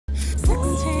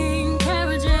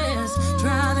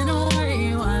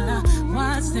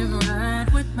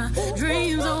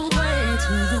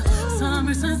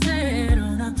summer sunset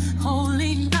on a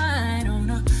holy night on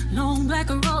a long black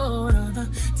road of the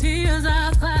tears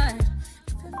I cried.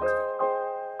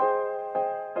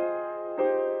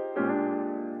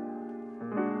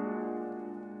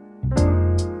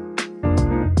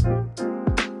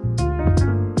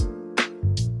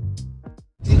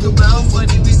 Think about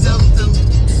what it is up to.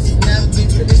 Not be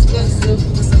too expensive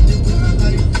for something with my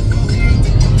life.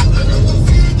 I know I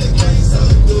feel that life's so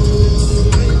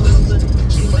good.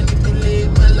 She manipulate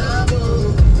my love.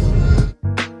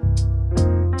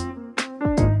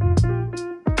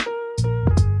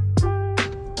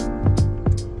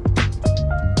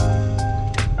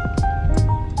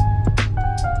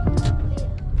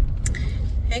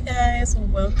 Hey guys,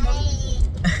 welcome.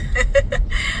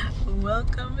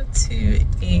 Welcome to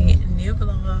a new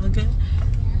vlog.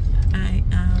 I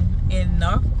am in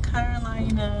North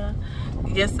Carolina.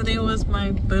 Yesterday was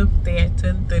my birthday. I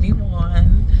turned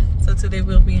 31. So today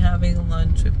we'll be having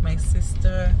lunch with my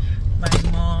sister,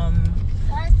 my mom.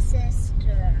 What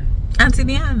sister? Auntie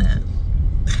Diana.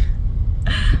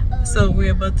 So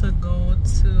we're about to go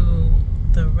to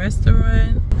the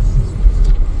restaurant.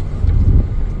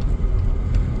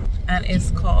 And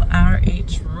it's called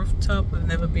RH Rooftop. We've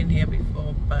never been here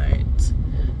before, but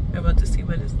we're about to see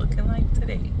what it's looking like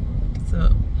today.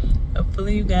 So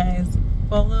hopefully you guys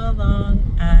follow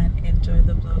along and enjoy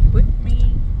the vlog with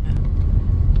me.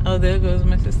 Oh, there goes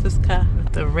my sister's car.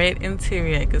 The red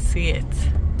interior, I can see it.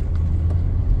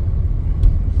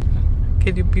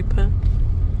 Can you beep her?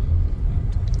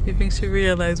 You think she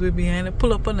realized we're behind her?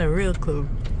 Pull up on the real club.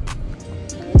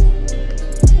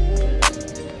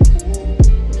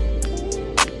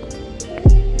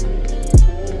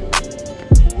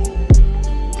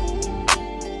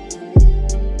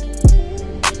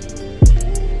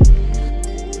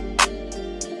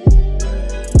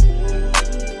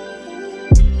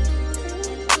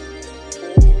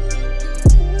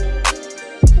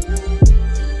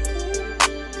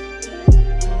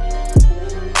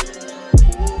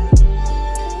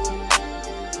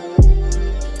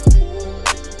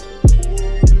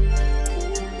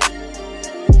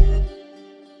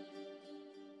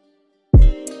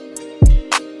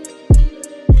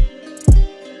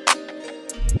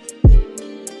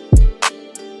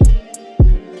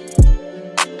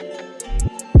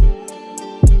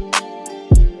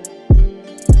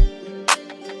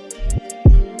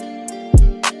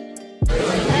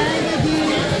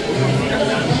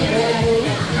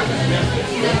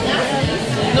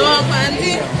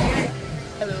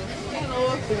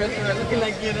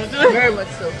 Very much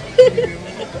so.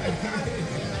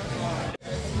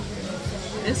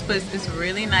 This place is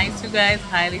really nice, you guys.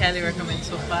 Highly recommend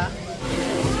so far.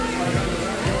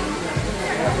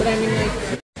 But I mean,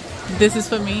 like, this is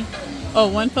for me. Oh,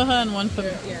 one for her and one for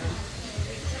me. yeah.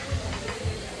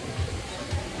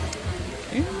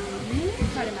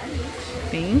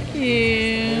 Thank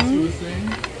you.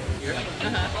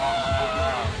 I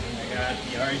got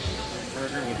the Irish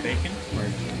burger with bacon.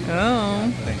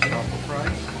 Oh, Thanks, waffle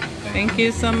fries. thank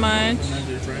you so much.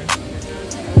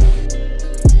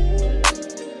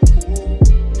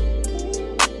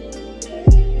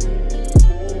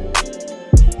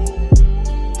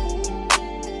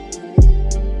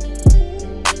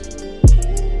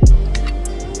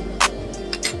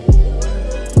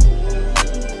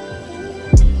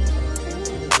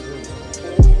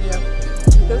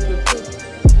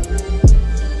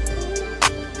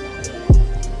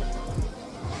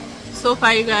 So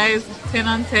far, you guys, 10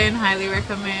 on 10, highly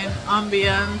recommend.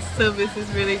 Ambience, service is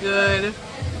really good,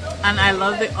 and I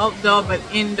love the outdoor but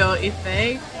indoor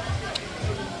effect.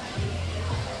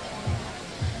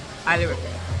 Highly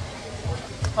recommend.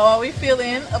 How are we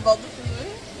feeling about the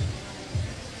food?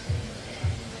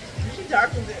 She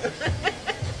darkened it.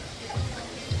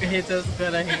 It is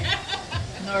good, I think.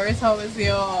 Norris, how is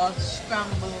your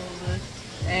scrambled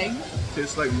egg?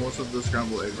 Tastes like most of the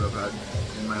scrambled eggs I've had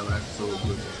in my life, so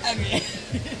good. Okay.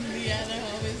 Diana,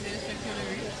 how is your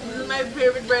charcuterie? This is my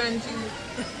favorite bread and cheese.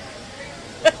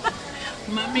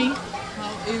 Mommy,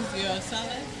 how is your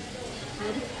salad?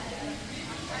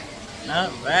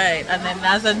 Alright, and then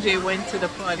Naz and Jay went to the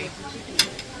party.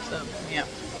 So, yeah.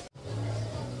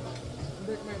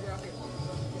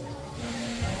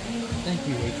 Thank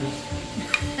you, waitress.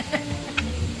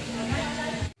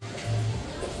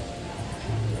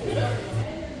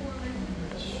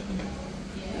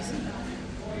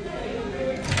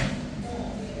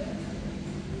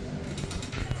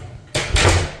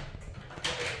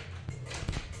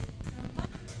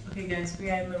 Okay guys, we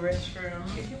are in the restroom.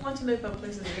 If you want to know if a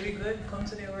place is really good, come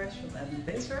to their restroom. And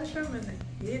this restroom is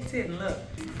hitting, look.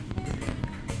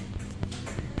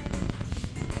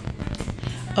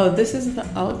 Oh, this is the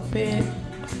outfit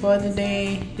for the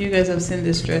day. You guys have seen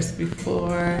this dress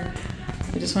before.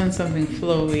 I just want something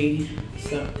flowy,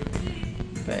 so,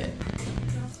 but.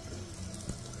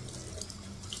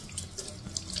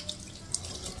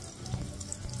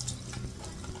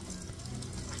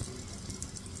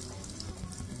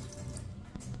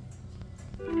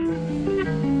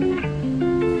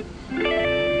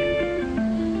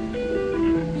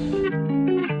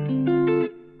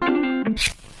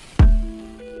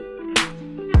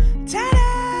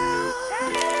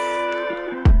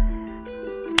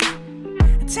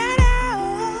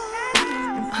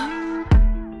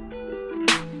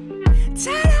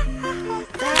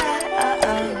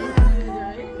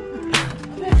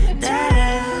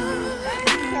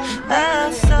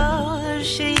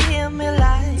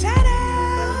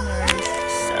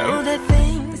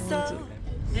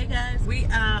 Hey guys, we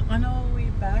are on our way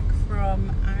back from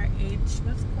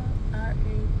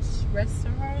what's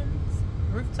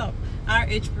it called?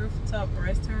 RH Rooftop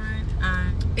Restaurant,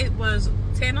 and it was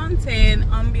 10 on 10,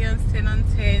 ambience 10 on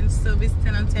 10, service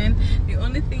 10 on 10. The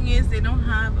only thing is they don't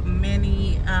have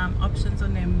many options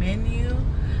on their menu,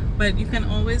 but you can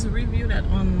always review that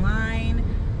online.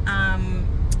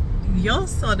 Y'all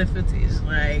saw the footage,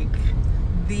 like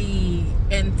the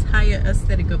entire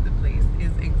aesthetic of the place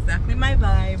is exactly my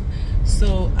vibe,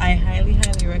 so I highly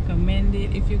recommend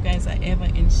it. If you guys are ever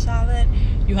in Charlotte,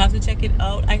 you have to check it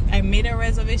out. I made a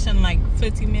reservation like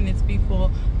 30 minutes before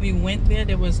we went there.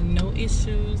 There was no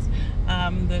issues.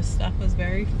 The staff was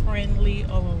very friendly.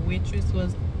 Our waitress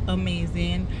was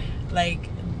amazing. Like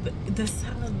the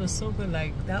salad was so good.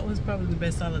 Like that was probably the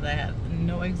best salad I had,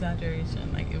 no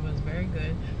exaggeration. Like it was very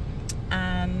good.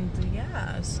 And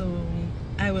yeah, so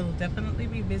I will definitely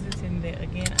be visiting there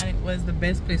again, and it was the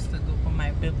best place to go for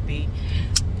my birthday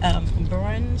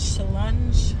brunch,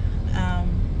 lunch.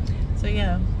 So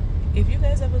yeah, if you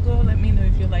guys ever go, let me know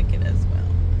if you like it as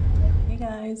well. Hey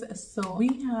guys, so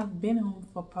we have been home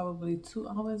for probably 2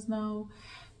 hours now.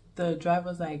 The drive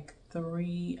was like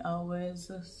 3 hours,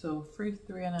 so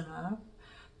 3.5.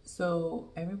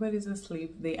 So everybody's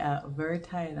asleep. They are very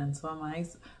tired, and so am I.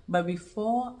 But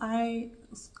before I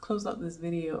close out this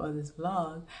video or this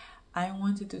vlog, I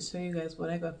wanted to show you guys what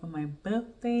I got for my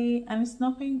birthday. And it's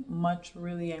nothing much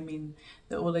really. I mean,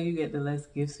 the older you get, the less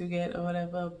gifts you get or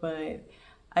whatever, but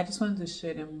I just wanted to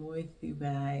share them with you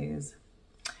guys,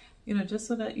 you know, just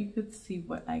so that you could see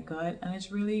what I got. And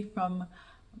it's really from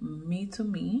me to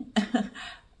me.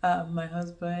 My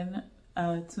husband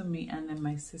to me, and then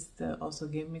my sister also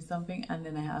gave me something, and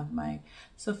then I have my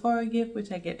Sephora gift,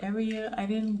 which I get every year. I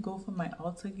didn't go for my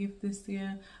Ulta gift this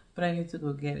year, but I need to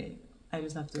go get it. I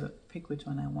just have to pick which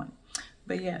one I want.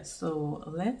 But yeah, so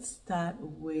let's start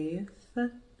with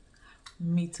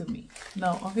me to me.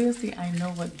 Now obviously I know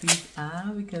what these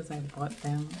are because I bought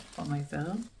them for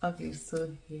myself. Okay, so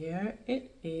here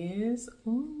it is.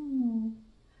 Ooh,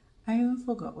 I even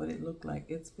forgot what it looked like.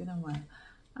 It's been a while.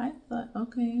 I thought,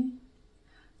 okay,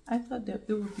 I thought that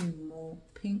it would be more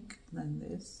pink than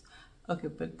this. Okay,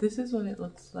 but this is what it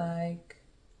looks like.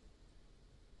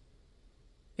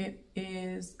 It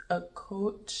is a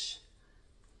Coach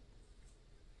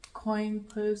coin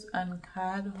purse and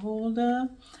card holder,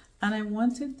 and I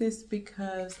wanted this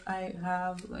because I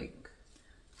have, like,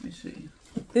 let me show you.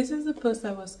 This is the purse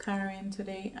I was carrying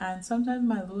today, and sometimes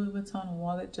my Louis Vuitton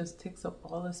wallet just takes up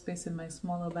all the space in my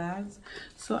smaller bags.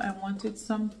 So I wanted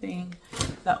something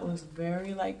that was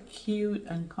very like cute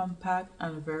and compact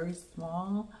and very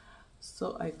small.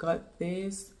 So I got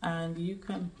this, and you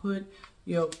can put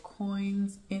your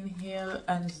coins in here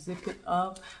and zip it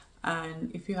up, and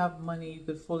if you have money you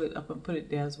could fold it up and put it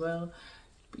there as well.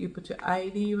 You put your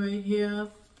ID right here,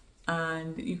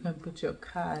 and you can put your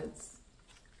cards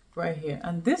right here.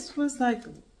 And this was like,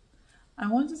 I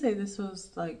want to say this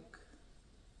was like,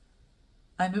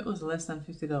 I know it was less than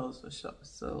 $50 for sure.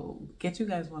 So get you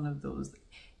guys one of those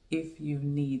if you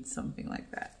need something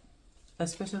like that,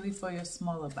 especially for your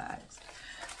smaller bags.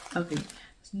 Okay,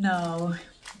 now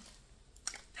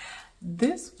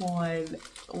this one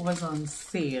was on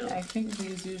sale. I think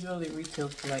these usually retail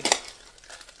for like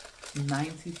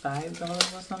 $95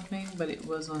 or something, but it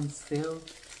was on sale.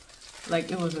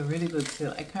 Like, it was a really good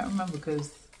sale. I can't remember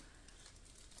because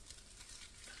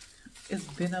it's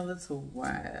been a little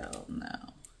while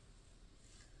now.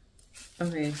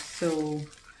 Okay, so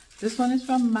this one is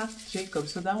from Marc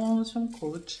Jacobs. So that one was from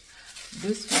Coach.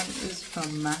 This one is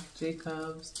from Marc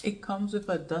Jacobs. It comes with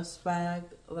a dust bag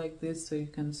like this, so you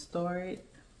can store it.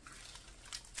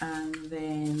 And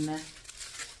then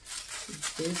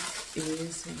this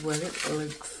is what it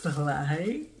looks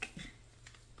like.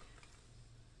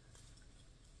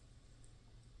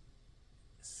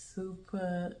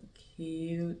 super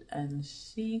cute and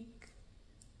chic.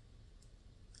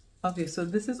 Okay, so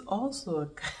this is also a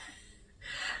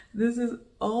this is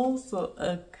also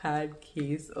a card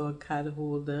case or card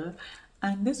holder,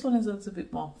 and this one is a little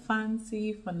bit more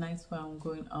fancy for nights where I'm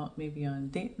going out, maybe on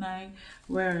date night,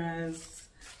 whereas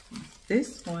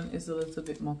this one is a little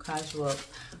bit more casual.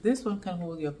 This one can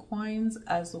hold your coins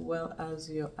as well as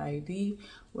your ID,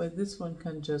 where this one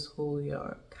can just hold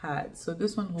your cards. So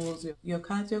this one holds your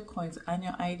cards, your coins, and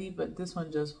your ID, but this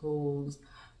one just holds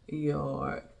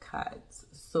your cards.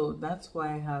 So that's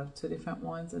why I have two different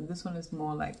ones, and this one is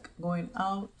more like going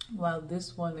out, while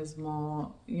this one is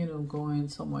more, you know, going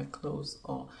somewhere close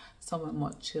or somewhere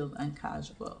more chilled and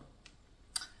casual.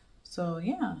 So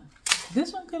yeah,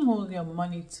 this one can hold your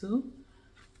money too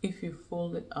if you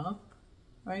fold it up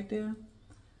right there,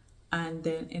 and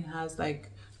then it has like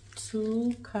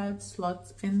 2 card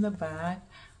slots in the back,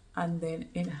 and then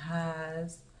it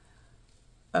has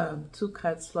 2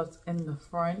 card slots in the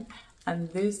front, and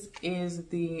this is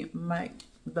the Mac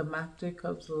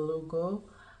Jacobs logo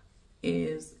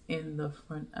is in the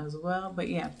front as well. But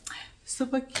yeah,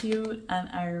 super cute, and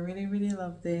I really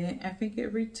loved it. I think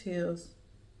it retails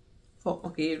for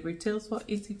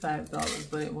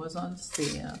 $85, but it was on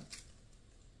sale.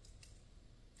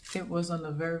 It was on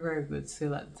a very good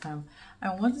sale at the time.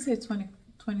 I want to say 20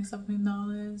 something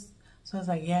dollars, so I was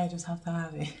like, yeah, I just have to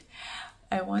have it.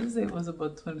 I want to say it was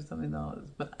about 20 something dollars,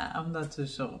 but I'm not too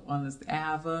sure, honestly. I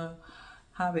have a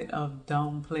habit of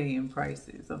downplaying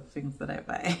prices of things that I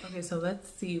buy. Okay, so let's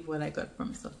see what I got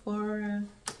from Sephora.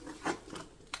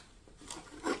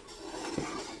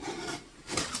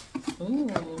 Ooh,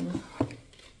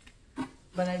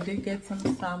 but I did get some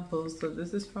samples. So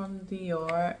this is from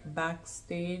Dior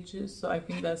Backstage. So I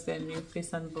think that's their new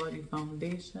face and body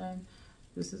foundation.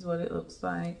 This is what it looks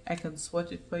like. I can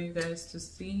swatch it for you guys to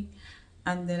see.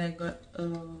 And then I got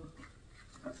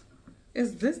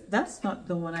that's not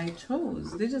the one I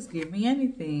chose. They just gave me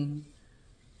anything.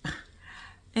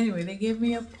 Anyway, they gave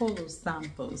me a polo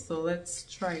sample, so let's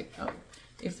try it out.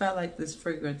 If I like this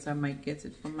fragrance, I might get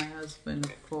it for my husband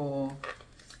for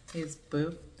his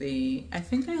birthday. I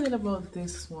think I heard about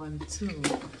this one too.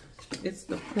 It's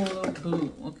the Polo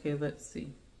Blue. Okay, let's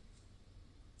see.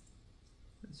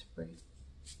 Let's spray.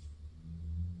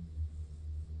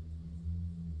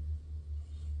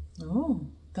 Oh,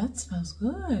 that smells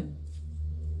good.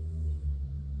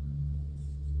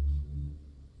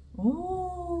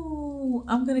 Oh,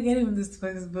 I'm gonna get him this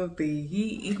for his birthday.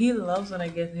 He loves when I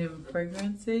get him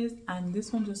fragrances, and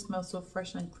this one just smells so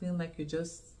fresh and clean, like you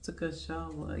just took a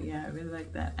shower. Yeah, I really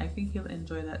like that. I think he'll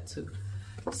enjoy that too.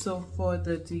 So for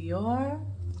the Dior,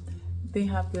 they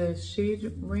have the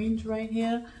shade range right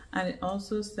here, and it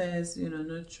also says, you know,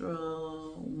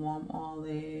 neutral, warm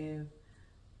olive,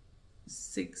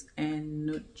 6N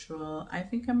neutral. I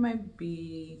think I might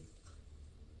be,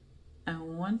 I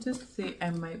want to say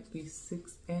I might be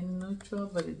 6N neutral,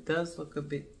 but it does look a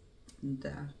bit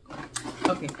dark.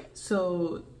 Okay,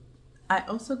 so I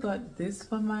also got this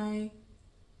for my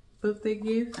birthday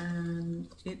gift, and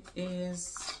it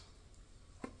is,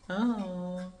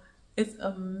 oh, it's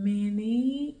a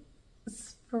mini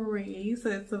spray. So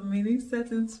it's a mini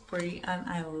setting spray, and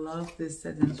I love this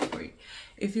setting spray.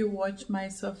 If you watch my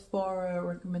Sephora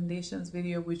recommendations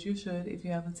video, which you should if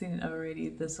you haven't seen it already,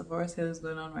 the Sephora sale is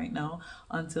going on right now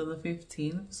until the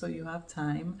 15th, so you have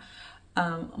time.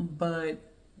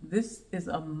 But this is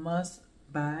a must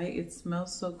buy. It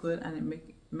smells so good, and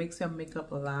it makes your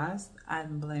makeup last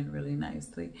and blend really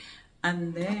nicely.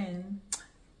 And then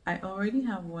I already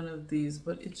have one of these,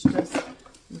 but it's just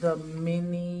the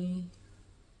mini,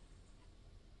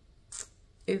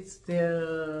 it's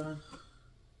the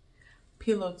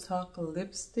Pillow Talk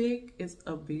lipstick. It's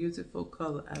a beautiful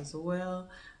color as well,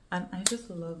 and I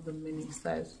just love the mini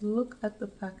size. Look at the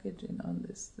packaging on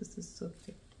this. This is so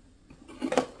cute.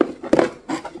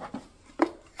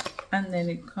 And then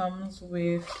it comes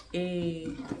with a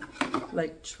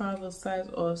like travel size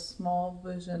or small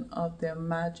version of their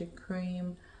magic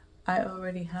cream. I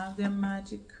already have their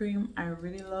magic cream. I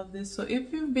really love this. So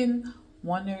if you've been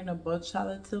wondering about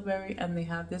Charlotte Tilbury and they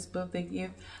have this birthday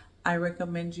gift, I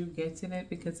recommend you getting it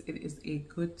because it is a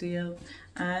good deal.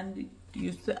 And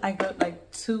I got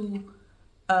like 2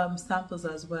 samples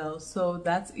as well, so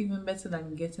that's even better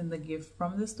than getting the gift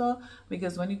from the store,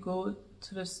 because when you go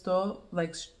to the store,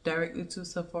 like directly to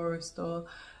Sephora store,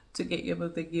 to get your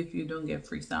birthday gift, you don't get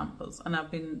free samples. And I've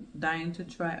been dying to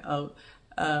try out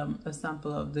a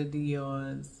sample of the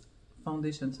Dior's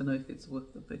foundation to know if it's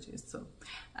worth the purchase. So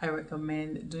I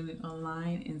recommend doing it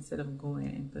online instead of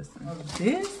going in person.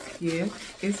 This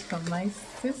gift is from my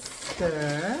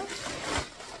sister.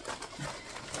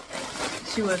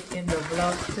 She was in the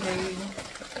vlog today.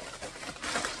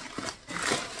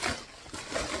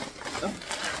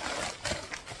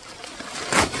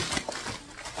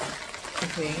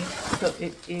 Okay, so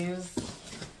it is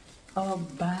a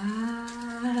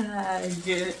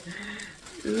bag.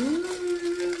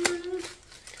 Ooh.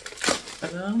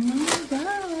 Oh my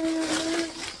gosh.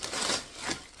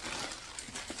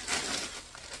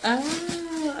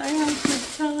 Oh, I have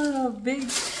to tell her a big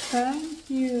thank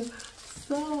you.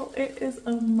 So it is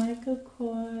a Michael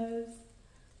Kors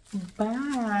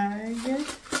bag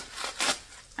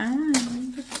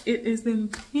and it is in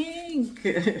pink.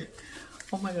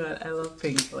 Oh my god, I love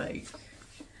pink. Like,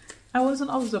 I wasn't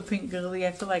always a pink girly.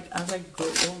 I feel like as I grow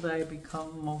older, I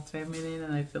become more feminine,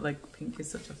 and I feel like pink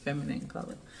is such a feminine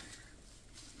color.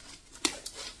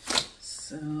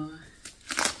 So,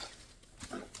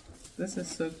 this is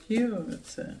so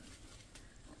cute.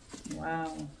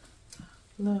 Wow.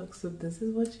 Look, so this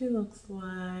is what she looks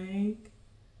like.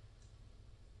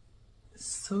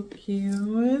 So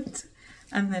cute.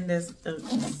 And then there's a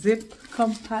zip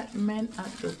compartment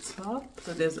at the top.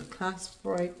 So there's a clasp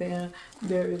right there.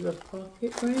 There is a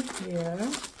pocket right here.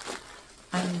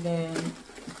 And then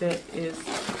there is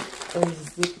a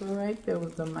zipper right there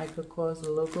with the Michael Kors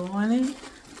logo on it.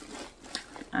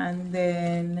 And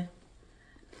then,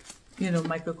 you know,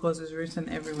 Michael Kors is written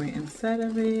everywhere inside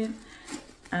of it.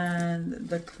 And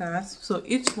the clasp, so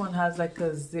each one has like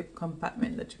a zip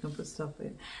compartment that you can put stuff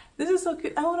in. This is so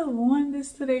cute. I would have worn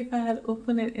this today if I had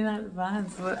opened it in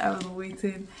advance, but I was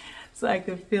waiting so I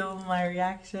could film my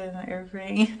reaction and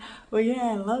everything. But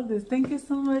yeah, I love this. Thank you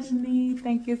so much, Nee.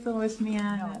 Thank you so much,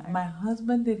 Niana. My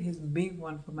husband did his big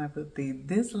one for my birthday.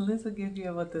 This little gift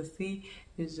you're about to see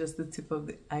is just the tip of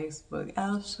the iceberg.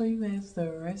 I'll show you guys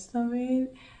the rest of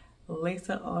it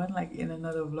later on, like in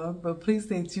another vlog, but please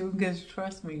stay tuned because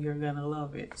trust me, you're gonna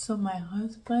love it. So my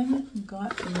husband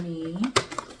got me,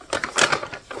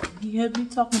 he had me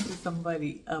talking to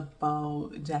somebody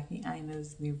about Jackie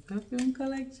Aina's new perfume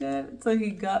collection, so he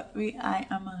got me I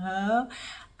Am Her,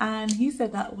 and he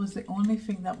said that was the only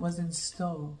thing that was in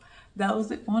store. That was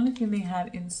the only thing they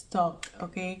had in stock.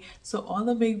 Okay, so all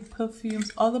the big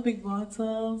perfumes, all the big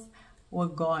bottles were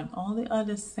gone. All the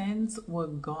other scents were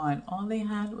gone. All they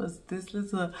had was this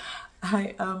little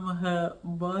I Am Her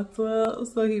bottle.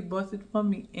 So he bought it for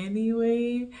me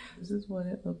anyway. This is what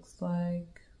it looks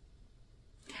like.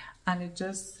 And it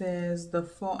just says the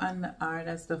 4 and the R,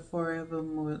 that's the Forever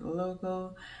Mood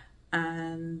logo.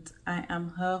 And I Am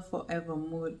Her Forever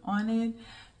Mood on it.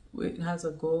 It has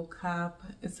a gold cap.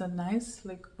 It's a nice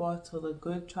slick bottle, a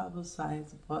good travel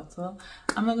size bottle.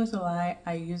 I'm not going to lie,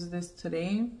 I used this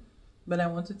today, but I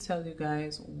want to tell you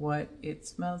guys what it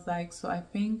smells like. So I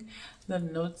think the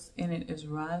notes in it is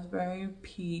raspberry,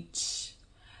 peach,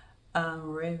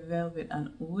 red velvet, and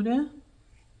oud.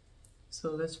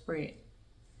 So let's spray it.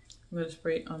 I'm going to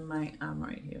spray it on my arm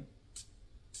right here.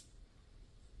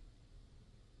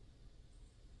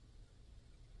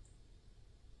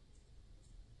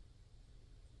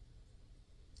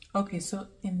 Okay, so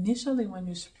initially when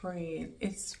you spray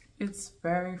it, it's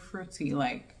very fruity,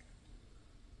 like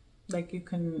you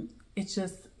can, it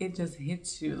just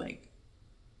hits you, like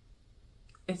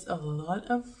it's a lot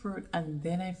of fruit, and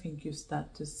then I think you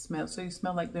start to smell, so you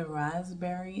smell like the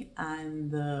raspberry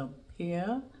and the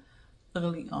pear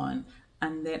early on,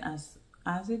 and then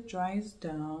as it dries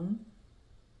down,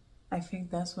 I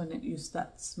think that's when you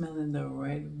start smelling the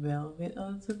red velvet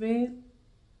a little bit.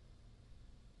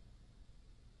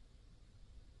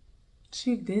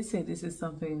 She did say this is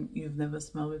something you've never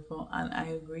smelled before, and I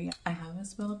agree. I haven't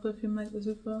smelled a perfume like this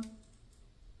before.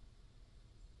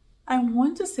 I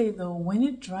want to say though, when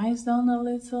it dries down a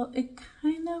little, it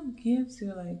kind of gives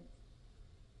you like,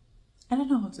 I don't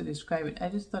know how to describe it. I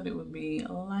just thought it would be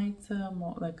lighter,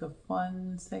 more like a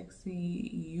fun,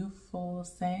 sexy, youthful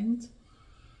scent.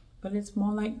 But it's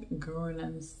more like grown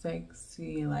and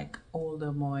sexy, like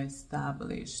older, more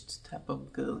established type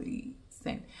of girly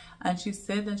scent. And she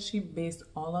said that she based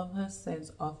all of her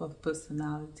scents off of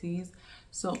personalities.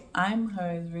 So I'm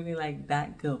Her is really like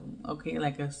that girl, okay?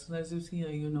 Like as soon as you see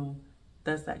her, you know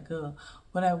that's that girl.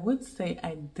 What I would say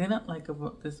I didn't like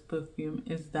about this perfume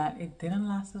is that it didn't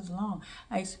last as long.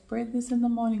 I sprayed this in the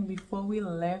morning before we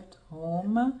left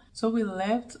home. So we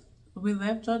left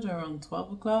Georgia around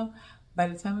 12 o'clock. By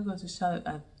the time we got to Charlotte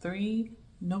at 3,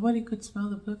 nobody could smell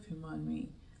the perfume on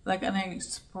me. Like, and I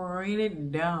sprayed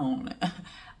it down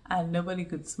and nobody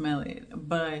could smell it.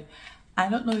 But I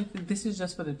don't know if this is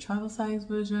just for the travel size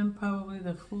version. Probably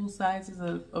the full size is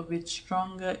a bit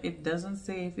stronger. It doesn't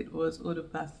say if it was eau de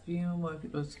perfume or if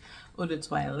it was eau de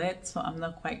toilette, so I'm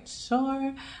not quite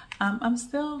sure. I'm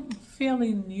still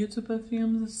fairly new to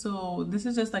perfumes, so this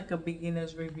is just like a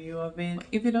beginner's review of it.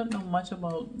 If you don't know much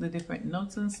about the different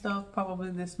notes and stuff, probably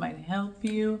this might help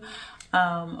you.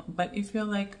 But if you're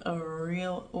like a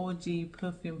real OG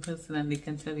perfume person and they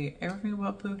can tell you everything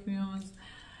about perfumes,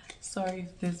 sorry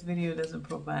if this video doesn't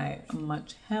provide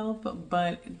much help,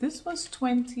 but this was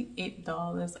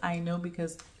 $28. I know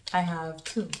because I have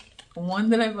two. One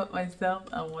that I bought myself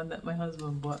and one that my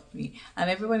husband bought me. And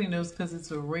everybody knows because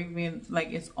it's a raving,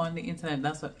 like it's on the internet.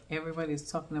 That's what everybody's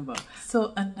talking about.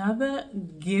 So another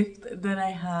gift that I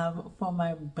have for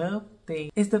my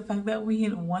birthday is the fact that we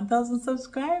hit 1,000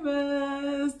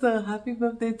 subscribers. So happy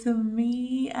birthday to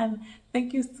me. And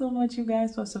thank you so much, you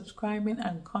guys, for subscribing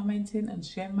and commenting and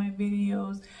sharing my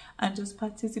videos and just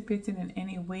participating in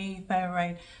any way. If I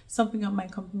write something on my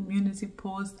community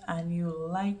post and you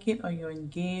like it, or you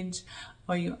engage,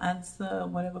 or you answer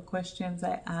whatever questions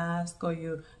I ask, or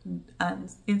you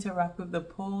interact with the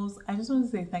polls, I just want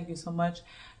to say thank you so much.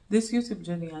 This YouTube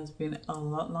journey has been a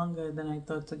lot longer than I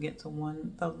thought to get to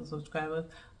 1,000 subscribers,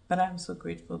 but I'm so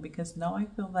grateful because now I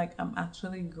feel like I'm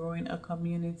actually growing a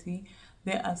community.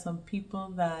 There are some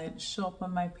people that show up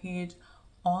on my page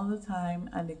all the time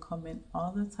and they comment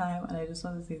all the time, and I just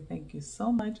want to say thank you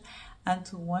so much. And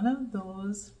to one of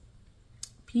those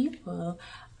people,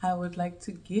 I would like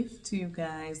to gift to you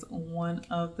guys one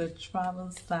of the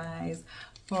travel size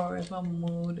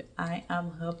forvrmood I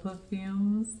Am Her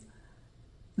perfumes.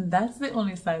 That's the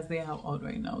only size they have out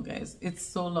right now, guys. It's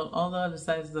sold out. All the other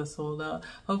sizes are sold out.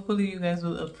 Hopefully you guys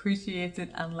will appreciate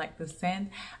it and like the scent.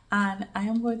 And I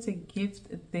am going to gift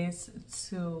this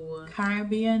to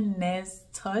Caribbean Nez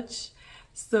Touch.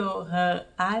 So her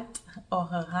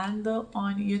her handle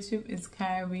on YouTube is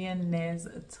Caribbean Nez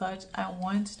Touch. I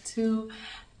want to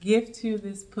gift you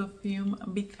this perfume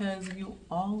because you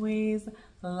always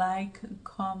like,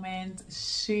 comment,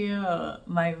 share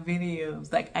my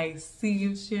videos. Like, I see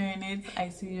you sharing it, I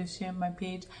see you sharing my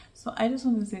page. So I just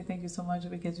want to say thank you so much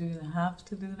because you didn't have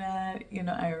to do that. You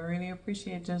know, I really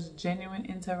appreciate just genuine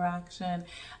interaction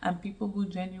and people who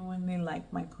genuinely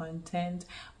like my content.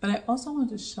 But I also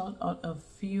want to shout out a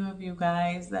few of you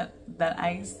guys that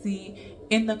I see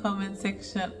in the comment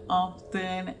section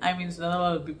often. I mean, it's not a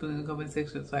lot of people in the comment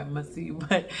section, so I must see,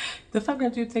 but the fact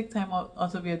that you take time out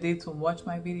of your day to watch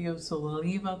my videos, so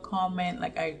leave a comment.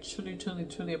 Like, I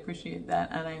truly appreciate that,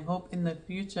 and I hope in the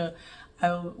future I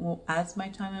will, as my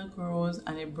channel grows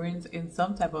and it brings in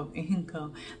some type of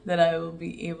income, that I will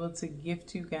be able to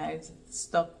gift you guys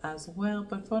stuff as well.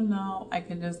 But for now, I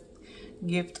can just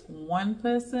gift one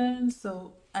person.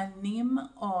 So Anim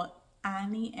or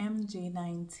Annie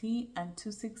MJ90 and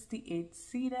 268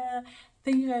 Cedar.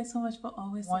 Thank you guys so much for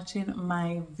always watching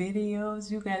my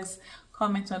videos. You guys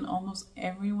comment on almost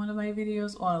every one of my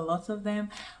videos, or a lot of them,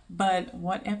 but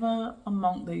whatever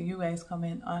amount that you guys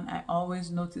comment on, I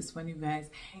always notice when you guys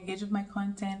engage with my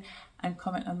content and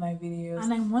comment on my videos.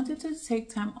 And I wanted to take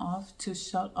time off to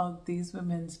shout out these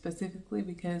women specifically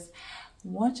because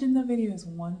watching the video is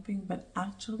one thing, but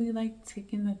actually like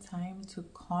taking the time to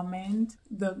comment,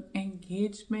 the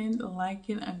engagement,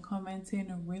 liking and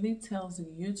commenting really tells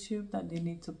YouTube that they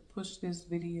need to push this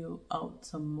video out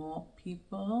to more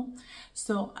people.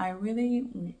 So I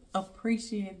really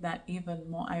appreciate that even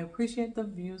more. I appreciate the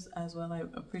views as well. I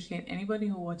appreciate anybody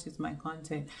who watches my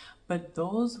content, but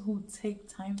those who take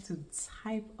time to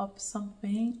type up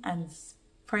something and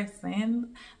press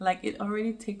send, like, it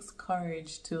already takes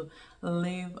courage to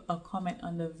leave a comment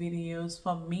on the videos.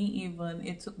 For me, even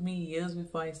it took me years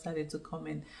before I started to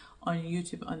comment on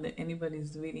YouTube under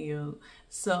anybody's video.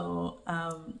 So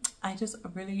I just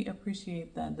really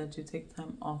appreciate that you take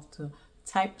time off to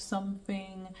type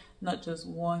something, not just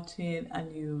watch it,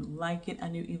 and you like it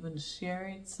and you even share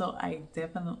it. So I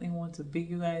definitely want to big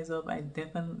you guys up. I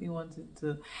definitely wanted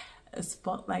to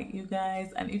spotlight you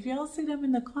guys, and if y'all see them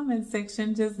in the comment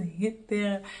section, just hit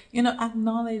their, you know,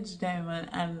 acknowledge them,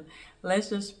 and let's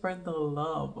just spread the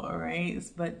love. All right,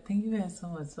 but thank you guys so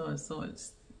much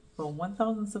for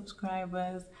 1,000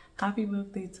 subscribers. Happy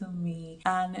birthday to me.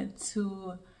 And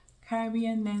to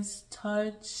Caribbean Nez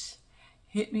Touch,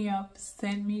 hit me up,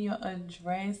 send me your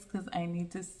address because I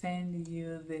need to send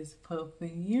you this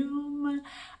perfume.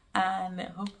 And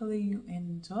hopefully you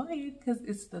enjoy it because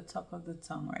it's the top of the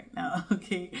tongue right now.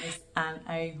 Okay, and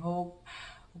I hope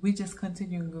we just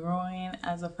continue growing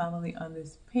as a family on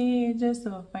this page.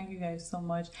 So thank you guys so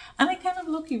much. And I kind of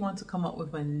low-key want to come up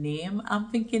with a name. I'm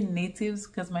thinking natives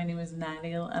because my name is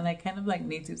Nadil, and I kind of like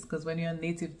natives because when you're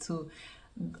native to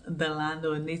the land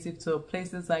or native to a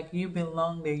place, it's like you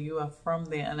belong there, you are from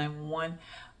there, and I want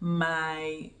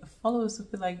my followers to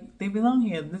feel like they belong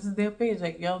here. This is their page,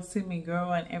 like y'all see me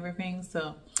grow and everything.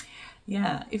 So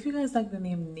yeah, if you guys like the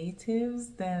name Natives,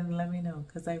 then let me know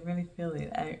because I really feel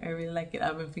it. I really like it.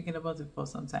 I've been thinking about it for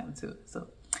some time too. So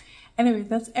anyway,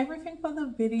 that's everything for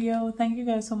the video. Thank you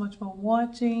guys so much for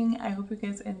watching. I hope you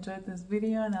guys enjoyed this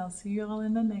video, and I'll see you all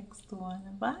in the next one.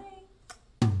 Bye.